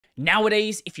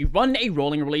Nowadays, if you run a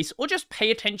rolling release or just pay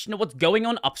attention to what's going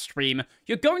on upstream,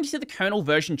 you're going to see the kernel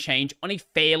version change on a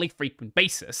fairly frequent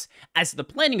basis. As of the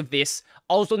planning of this,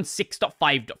 I was on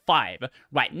 6.5.5.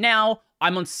 Right now,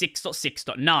 I'm on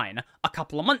 6.6.9. A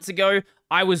couple of months ago,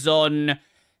 I was on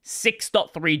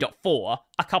 6.3.4.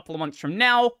 A couple of months from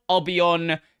now, I'll be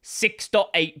on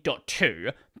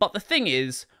 6.8.2. But the thing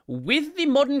is, with the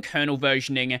modern kernel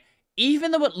versioning,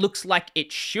 even though it looks like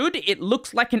it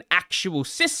looks like an actual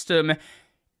system,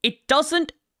 it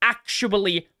doesn't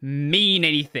actually mean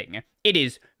anything. It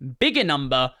is bigger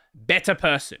number, better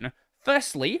person.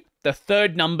 Firstly, the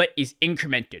third number is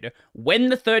incremented. When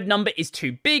the third number is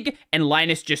too big and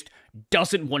Linus just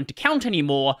doesn't want to count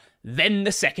anymore, then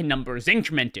the second number is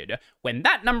incremented. When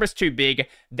that number is too big,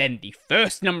 then the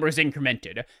first number is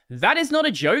incremented. That is not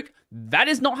a joke, that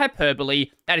is not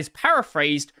hyperbole, that is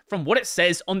paraphrased from what it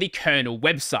says on the kernel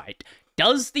website.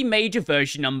 Does the major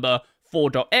version number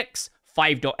 4.x,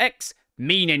 5.x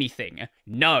mean anything?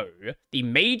 No. The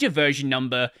major version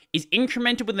number is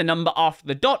incremented when the number after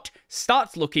the dot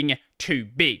starts looking too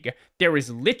big. There is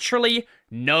literally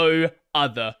no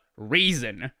other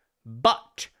reason.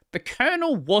 But the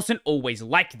kernel wasn't always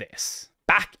like this.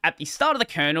 Back at the start of the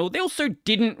kernel, they also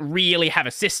didn't really have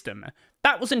a system.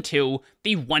 That was until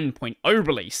the 1.0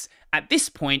 release. At this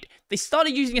point, they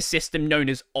started using a system known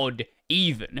as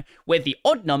odd-even, where the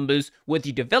odd numbers were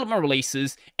the development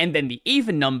releases, and then the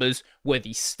even numbers were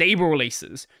the stable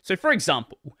releases. So for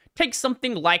example, take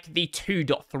something like the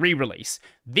 2.3 release.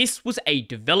 This was a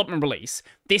development release.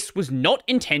 This was not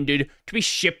intended to be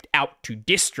shipped out to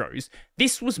distros.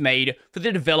 This was made for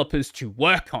the developers to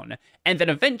work on, and then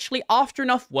eventually, after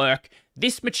enough work,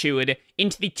 this matured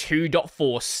into the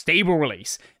 2.4 stable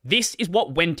release. This is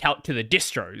what went out to the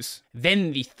distros.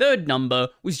 Then the third number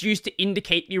was used to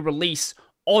indicate the release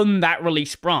on that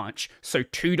release branch. So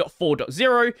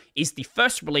 2.4.0 is the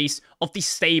first release of the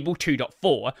stable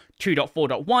 2.4.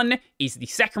 2.4.1 is the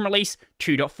second release,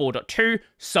 2.4.2,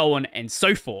 so on and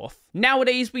so forth.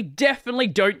 Nowadays, we definitely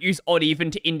don't use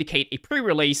odd-even to indicate a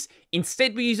pre-release.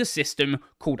 Instead, we use a system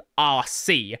called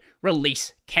RC,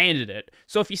 Release Candidate.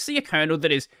 So if you see a kernel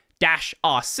that is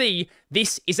 -RC,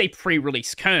 this is a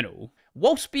pre-release kernel.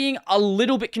 Whilst being a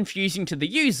little bit confusing to the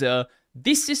user,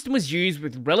 this system was used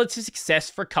with relative success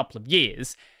for a couple of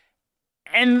years.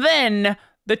 And then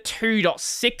the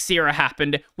 2.6 era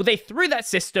happened, where they threw that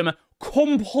system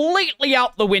completely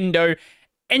out the window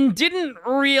and didn't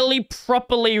really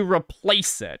properly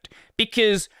replace it,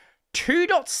 because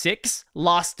 2.6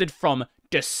 lasted from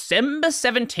December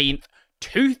 17th,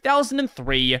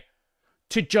 2003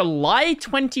 to July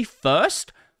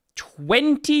 21st,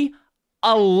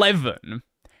 2011.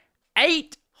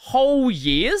 8 whole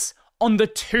years on the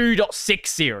 2.6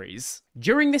 series.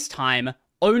 During this time,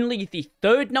 only the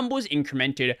third number was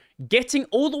incremented, getting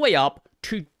all the way up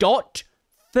to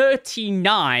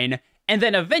 .39, and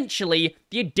then eventually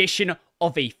the addition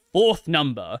of a fourth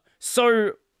number.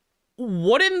 So,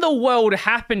 what in the world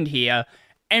happened here?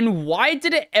 And why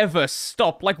did it ever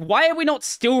stop? Like, why are we not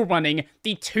still running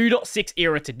the 2.6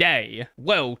 era today?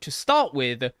 Well, to start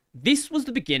with, this was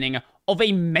the beginning of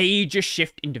a major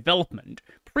shift in development.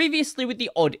 Previously, with the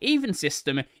odd-even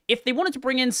system, if they wanted to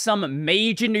bring in some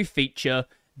major new feature,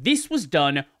 this was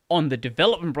done on the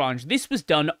development branch. This was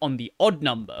done on the odd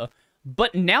number.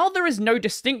 But now there is no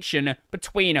distinction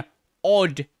between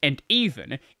odd and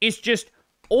even. It's just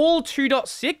all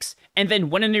 2.6, and then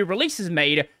when a new release is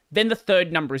made, then the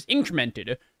third number is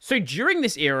incremented. So during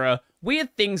this era, we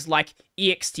had things like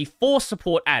ext4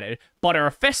 support added,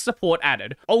 ButterFS support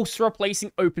added, also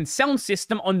replacing Open Sound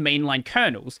System on mainline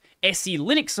kernels, SE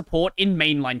Linux support in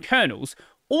mainline kernels,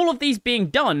 all of these being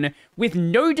done with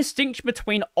no distinction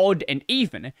between odd and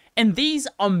even, and these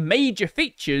are major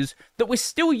features that we're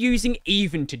still using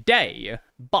even today.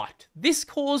 But this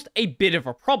caused a bit of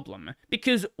a problem,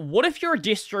 because what if you're a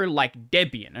distro like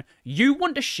Debian? You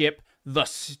want to ship the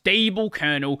stable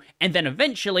kernel, and then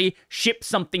eventually ship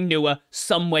something newer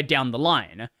somewhere down the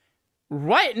line.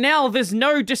 Right now, there's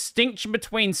no distinction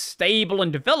between stable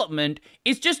and development,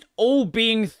 it's just all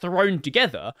being thrown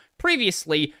together.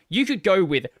 Previously, you could go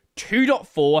with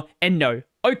 2.4 and know,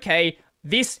 okay,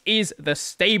 this is the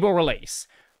stable release.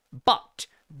 But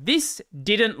this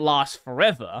didn't last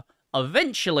forever.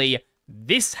 Eventually,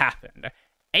 this happened.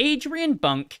 Adrian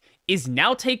Bunk is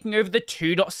now taking over the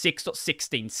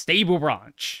 2.6.16 stable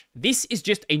branch. This is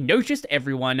just a notice to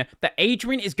everyone that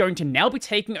Adrian is going to now be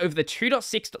taking over the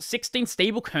 2.6.16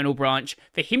 stable kernel branch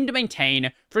for him to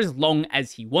maintain for as long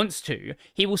as he wants to.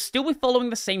 He will still be following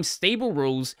the same stable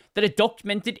rules that are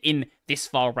documented in this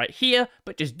file right here,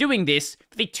 but just doing this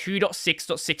for the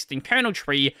 2.6.16 kernel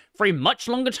tree for a much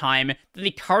longer time than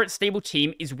the current stable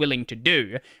team is willing to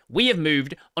do. We have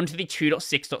moved onto the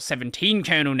 2.6.17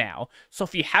 kernel now, so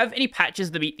if you have any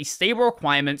patches that meet the stable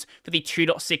requirements for the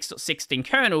 2.6.16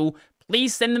 kernel,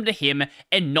 please send them to him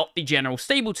and not the general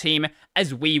stable team,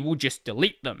 as we will just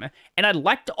delete them. And I'd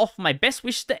like to offer my best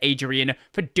wishes to Adrian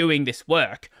for doing this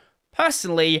work.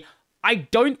 Personally, I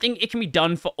don't think it can be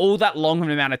done for all that long of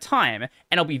an amount of time,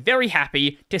 and I'll be very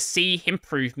happy to see him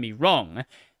prove me wrong.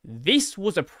 This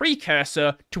was a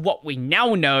precursor to what we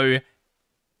now know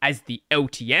as the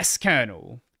LTS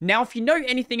kernel. Now, if you know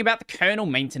anything about the kernel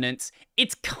maintenance,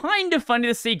 it's kind of funny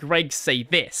to see Greg say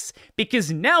this,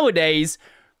 because nowadays,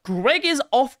 Greg is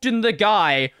often the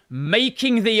guy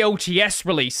making the LTS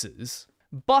releases.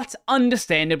 But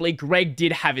understandably, Greg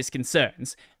did have his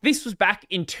concerns. This was back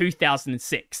in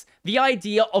 2006. The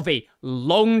idea of a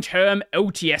long-term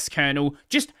LTS kernel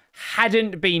just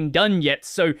hadn't been done yet,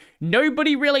 so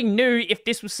nobody really knew if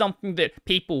this was something that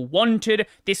people wanted,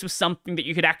 this was something that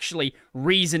you could actually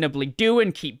reasonably do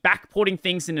and keep backporting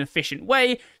things in an efficient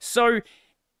way, so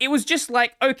it was just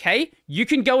like, okay, you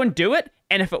can go and do it,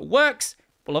 and if it works,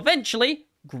 well, eventually,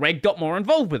 Greg got more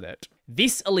involved with it.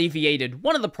 This alleviated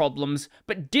one of the problems,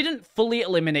 but didn't fully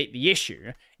eliminate the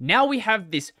issue. Now we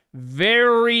have this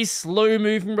very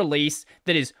slow-moving release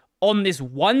that is on this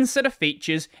one set of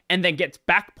features and then gets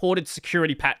backported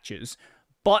security patches.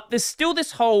 But there's still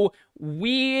this whole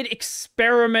weird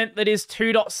experiment that is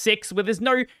 2.6 where there's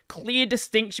no clear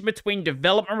distinction between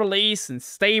development release and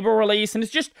stable release, and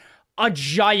it's just a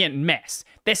giant mess.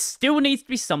 There still needs to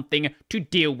be something to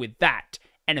deal with that.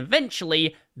 And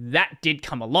eventually, that did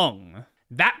come along.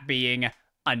 That being,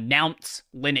 Announce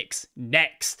Linux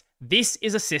Next. This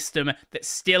is a system that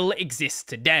still exists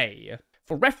today.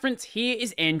 For reference, here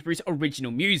is Andrew's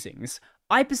original musings.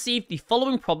 I perceive the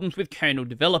following problems with kernel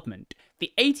development.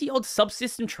 The 80-odd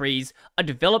subsystem trees are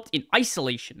developed in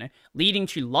isolation, leading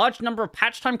to large number of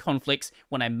patch time conflicts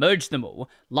when I merge them all,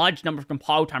 large number of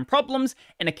compile time problems,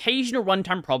 and occasional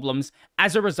runtime problems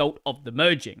as a result of the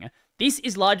merging. This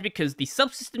is largely because the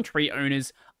subsystem tree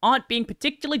owners aren't being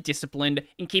particularly disciplined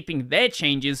in keeping their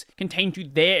changes contained to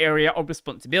their area of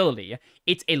responsibility.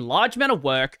 It's a large amount of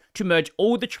work to merge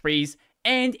all the trees,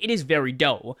 and it is very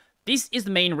dull. This is the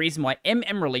main reason why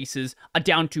MM releases are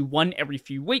down to 1 every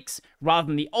few weeks, rather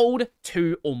than the old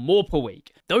 2 or more per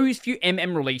week. Those few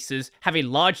MM releases have a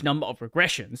large number of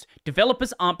regressions.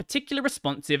 Developers aren't particularly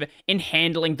responsive in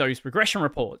handling those regression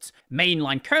reports.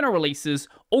 Mainline kernel releases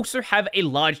also have a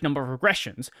large number of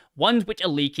regressions, ones which are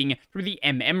leaking through the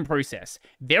MM process.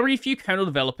 Very few kernel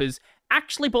developers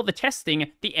actually bother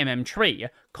testing the MM tree.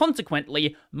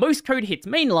 Consequently, most code hits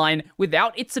mainline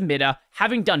without its submitter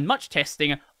having done much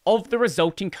testing of the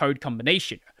resulting code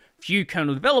combination. Few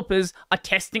kernel developers are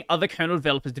testing other kernel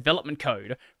developers' development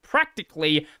code.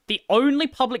 Practically, the only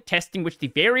public testing which the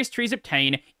various trees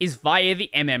obtain is via the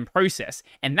MM process,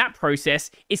 and that process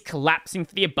is collapsing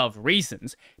for the above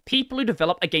reasons. People who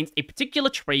develop against a particular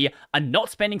tree are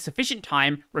not spending sufficient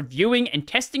time reviewing and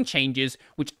testing changes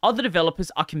which other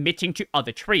developers are committing to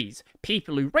other trees.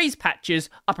 People who raise patches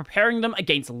are preparing them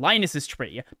against Linus's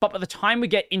tree, but by the time we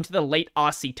get into the late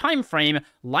RC timeframe,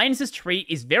 Linus's tree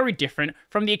is very different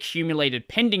from the accumulated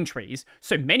pending trees,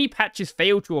 so many patches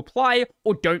fail to apply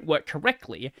or don't work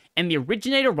correctly, and the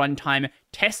originator runtime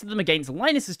tested them against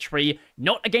Linus's tree,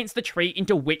 not against the tree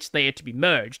into which they are to be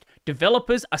merged.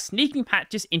 Developers are sneaking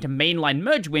patches into mainline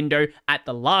merge window at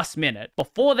the last minute,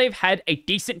 before they've had a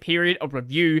decent period of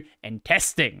review and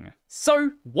testing.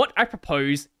 So, what I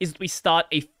propose is that we start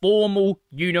a formal,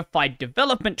 unified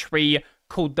development tree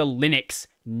called the Linux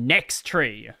Next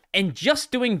tree. And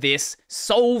just doing this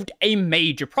solved a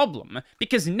major problem,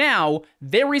 because now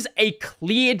there is a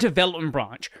clear development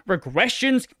branch.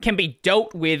 Regressions can be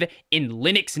dealt with in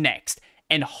Linux Next,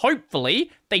 and hopefully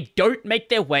they don't make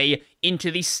their way into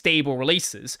these stable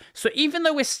releases. So even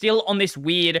though we're still on this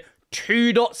weird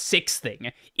 2.6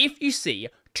 thing, if you see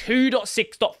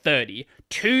 2.6.30,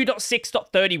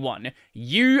 2.6.31,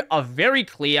 you are very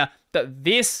clear that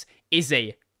this is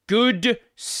a good,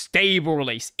 stable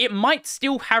release. It might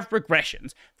still have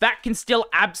regressions. That can still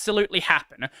absolutely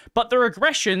happen. But the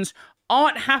regressions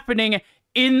aren't happening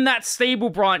in that stable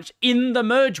branch in the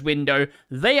merge window.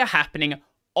 They are happening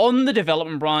on the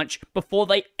development branch before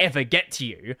they ever get to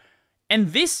you.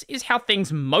 And this is how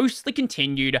things mostly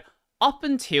continued up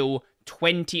until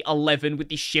 2011 with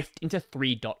the shift into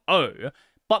 3.0.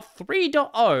 But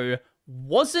 3.0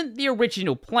 wasn't the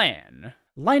original plan.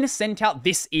 Linus sent out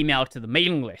this email to the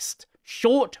mailing list.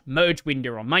 short merge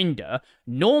window reminder.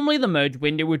 Normally the merge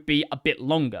window would be a bit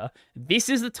longer. This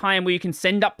is the time where you can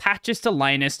send up patches to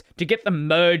Linus to get them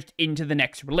merged into the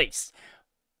next release.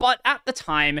 But at the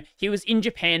time, he was in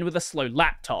Japan with a slow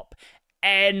laptop,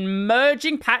 and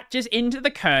merging patches into the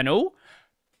kernel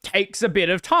takes a bit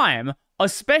of time,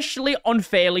 especially on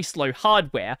fairly slow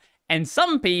hardware, and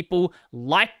some people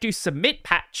like to submit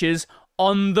patches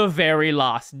on the very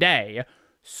last day.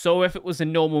 So if it was a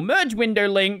normal merge window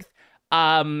length,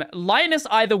 Linus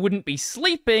either wouldn't be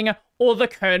sleeping or the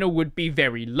kernel would be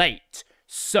very late.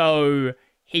 So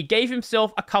he gave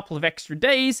himself a couple of extra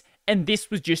days, and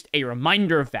this was just a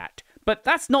reminder of that. But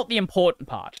that's not the important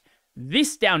part.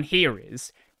 This down here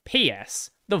is,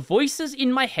 P.S. the voices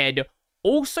in my head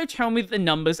also tell me that the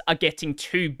numbers are getting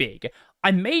too big.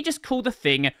 I may just call the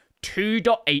thing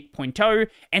 2.8.0,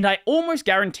 and I almost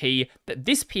guarantee that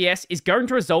this PS is going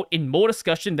to result in more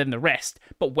discussion than the rest,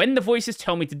 but when the voices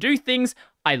tell me to do things,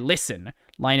 I listen.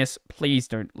 Linus, please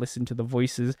don't listen to the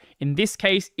voices. In this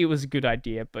case, it was a good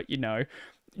idea, but you know,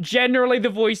 generally the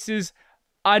voices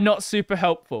are not super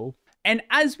helpful. And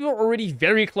as we were already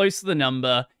very close to the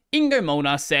number, Ingo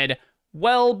Molnar said,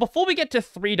 well, before we get to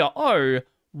 3.0,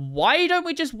 why don't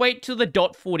we just wait till the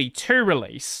 .42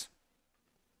 release?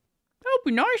 That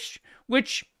would be nice.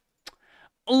 Which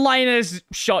Linus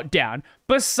shot down.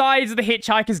 Besides the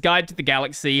Hitchhiker's Guide to the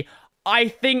Galaxy, I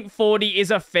think 40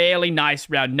 is a fairly nice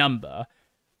round number,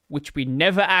 which we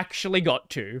never actually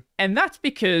got to. And that's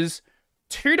because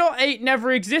 2.8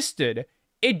 never existed.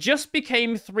 It just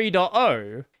became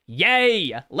 3.0.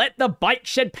 Yay! Let the bike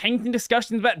shed painting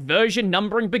discussions about version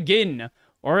numbering begin,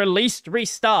 or at least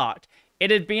restart. It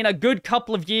had been a good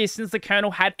couple of years since the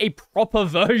kernel had a proper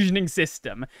versioning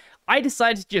system. I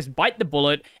decided to just bite the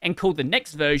bullet and call the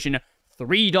next version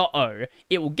 3.0.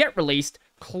 It will get released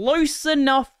close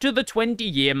enough to the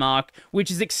 20-year mark,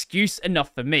 which is excuse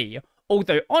enough for me.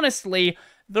 Although, honestly,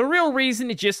 the real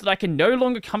reason is just that I can no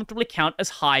longer comfortably count as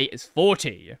high as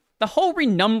 40. The whole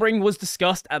renumbering was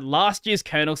discussed at last year's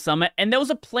Kernel Summit, and there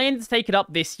was a plan to take it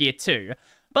up this year too.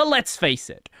 But let's face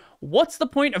it, what's the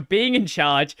point of being in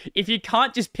charge if you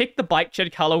can't just pick the bike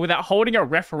shed color without holding a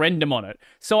referendum on it?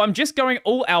 So I'm just going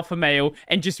all alpha male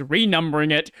and just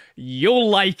renumbering it. You'll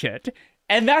like it.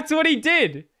 And that's what he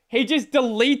did. He just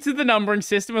deleted the numbering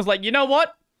system. Was like, you know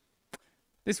what?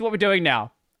 This is what we're doing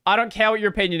now. I don't care what your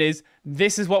opinion is.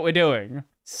 This is what we're doing.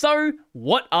 So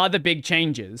what are the big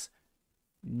changes?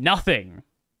 Nothing.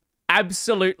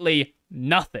 Absolutely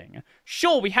nothing.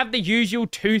 Sure, we have the usual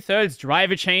 2/3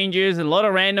 driver changes and a lot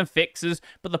of random fixes,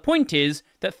 but the point is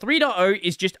that 3.0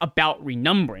 is just about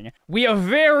renumbering. We are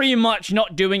very much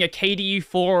not doing a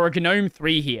KDU4 or a GNOME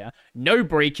 3 here. No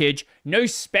breakage, no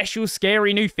special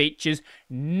scary new features,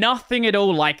 nothing at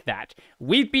all like that.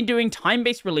 We've been doing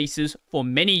time-based releases for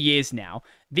many years now.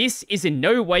 This is in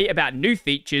no way about new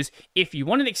features. If you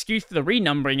want an excuse for the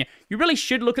renumbering, you really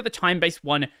should look at the time-based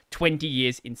one 20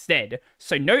 years instead.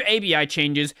 So no ABI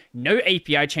changes, no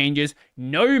API changes,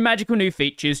 no magical new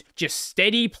features, just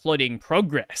steady plodding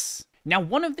progress. Now,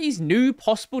 one of these new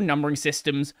possible numbering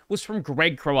systems was from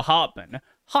Greg Crower-Hartman.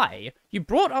 Hi, you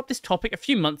brought up this topic a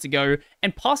few months ago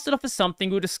and passed it off as something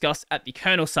we'll discuss at the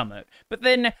Kernel Summit, but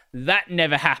then that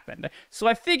never happened, so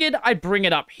I figured I'd bring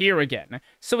it up here again.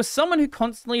 So as someone who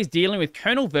constantly is dealing with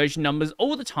kernel version numbers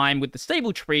all the time with the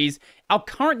stable trees, our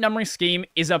current numbering scheme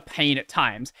is a pain at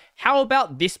times. How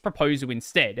about this proposal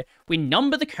instead? We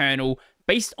number the kernel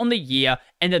based on the year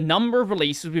and the number of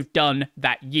releases we've done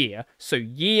that year. So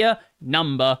year,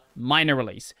 number, minor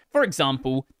release. For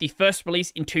example, the first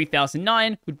release in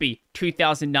 2009 would be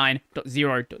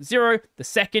 2009.0.0, the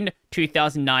second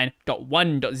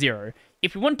 2009.1.0.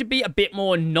 If we want to be a bit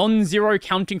more non-zero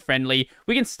counting friendly,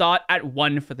 we can start at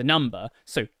 1 for the number.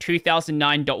 So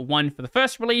 2009.1 for the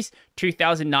first release,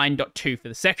 2009.2 for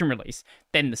the second release.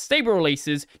 Then the stable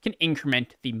releases can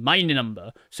increment the minor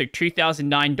number. So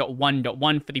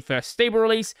 2009.1.1 for the first stable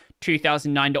release,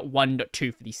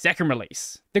 2009.1.2 for the second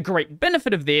release. The great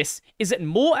benefit of this is it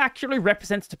more accurately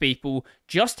represents to people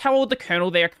just how old the kernel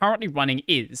they are currently running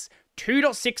is.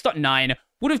 2.6.9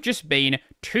 would have just been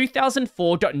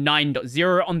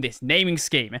 2004.9.0 on this naming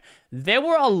scheme. There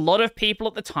were a lot of people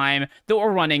at the time that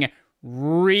were running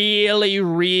really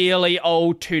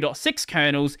old 2.6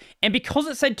 kernels, and because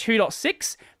it said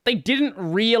 2.6, they didn't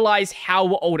realize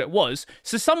how old it was.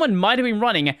 So someone might have been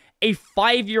running a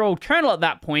 5-year-old kernel at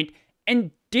that point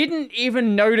and didn't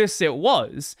even notice it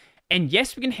was. And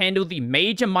yes, we can handle the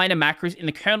major minor macros in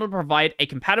the kernel to provide a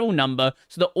compatible number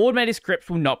so the automated scripts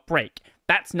will not break.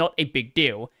 That's not a big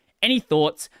deal. Any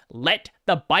thoughts? Let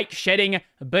the bike shedding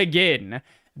begin.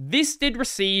 This did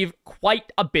receive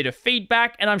quite a bit of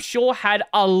feedback, and I'm sure had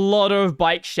a lot of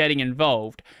byte shedding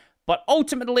involved. But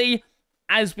ultimately,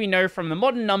 as we know from the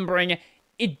modern numbering,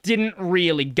 it didn't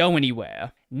really go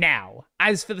anywhere. Now,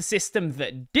 as for the system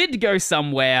that did go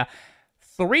somewhere,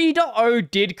 3.0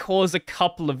 did cause a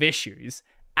couple of issues.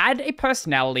 Add a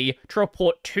personality to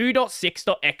report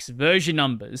 2.6.x version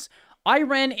numbers. I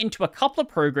ran into a couple of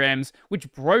programs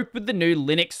which broke with the new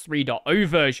Linux 3.0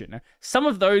 version. Some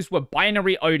of those were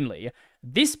binary only.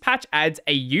 This patch adds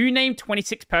a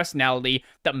uname26 personality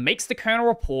that makes the kernel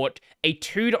report a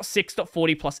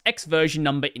 2.6.40 plus x version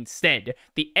number instead.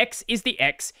 The x is the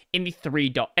x in the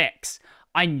 3.x.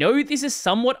 I know this is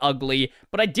somewhat ugly,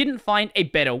 but I didn't find a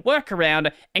better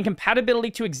workaround, and compatibility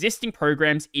to existing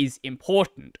programs is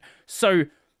important. So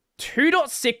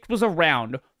 2.6 was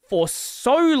around for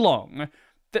so long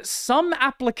that some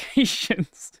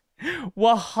applications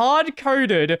were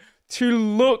hard-coded to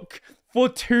look for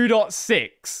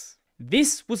 2.6.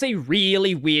 This was a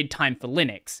really weird time for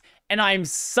Linux, and I'm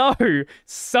so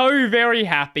very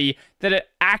happy that it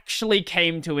actually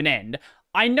came to an end.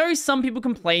 I know some people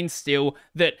complain still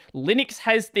that Linux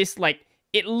has this,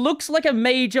 it looks like a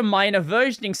major minor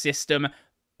versioning system,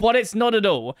 but it's not at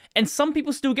all. And some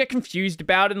people still get confused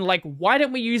about it and why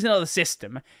don't we use another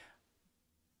system?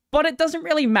 But it doesn't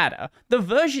really matter. The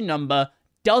version number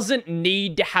doesn't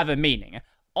need to have a meaning.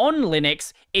 On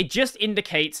Linux, it just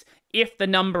indicates if the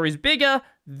number is bigger,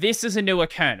 this is a newer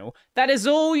kernel. That is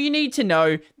all you need to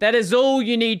know. That is all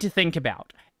you need to think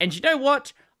about. And you know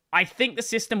what? I think the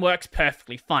system works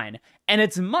perfectly fine, and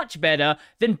it's much better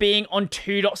than being on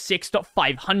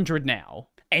 2.6.500 now.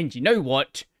 And you know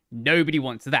what? Nobody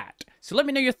wants that. So let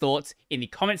me know your thoughts in the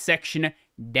comment section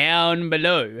down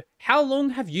below. How long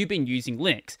have you been using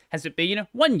Linux? Has it been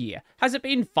 1 year? Has it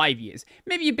been 5 years?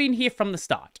 Maybe you've been here from the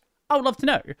start. I would love to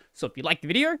know. So if you like the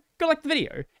video, go like the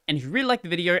video. And if you really like the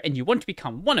video and you want to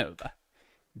become one of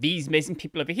these amazing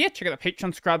people over here, check out the Patreon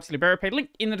subscribe to the link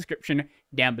in the description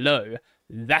down below.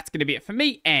 That's going to be it for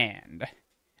me, and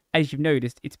as you've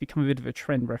noticed, it's become a bit of a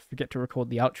trend where I forget to record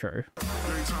the outro.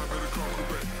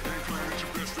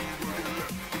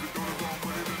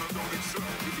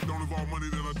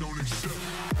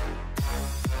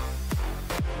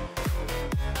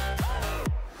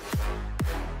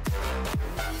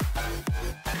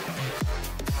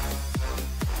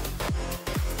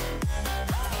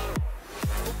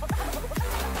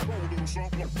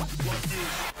 Something like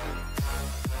this.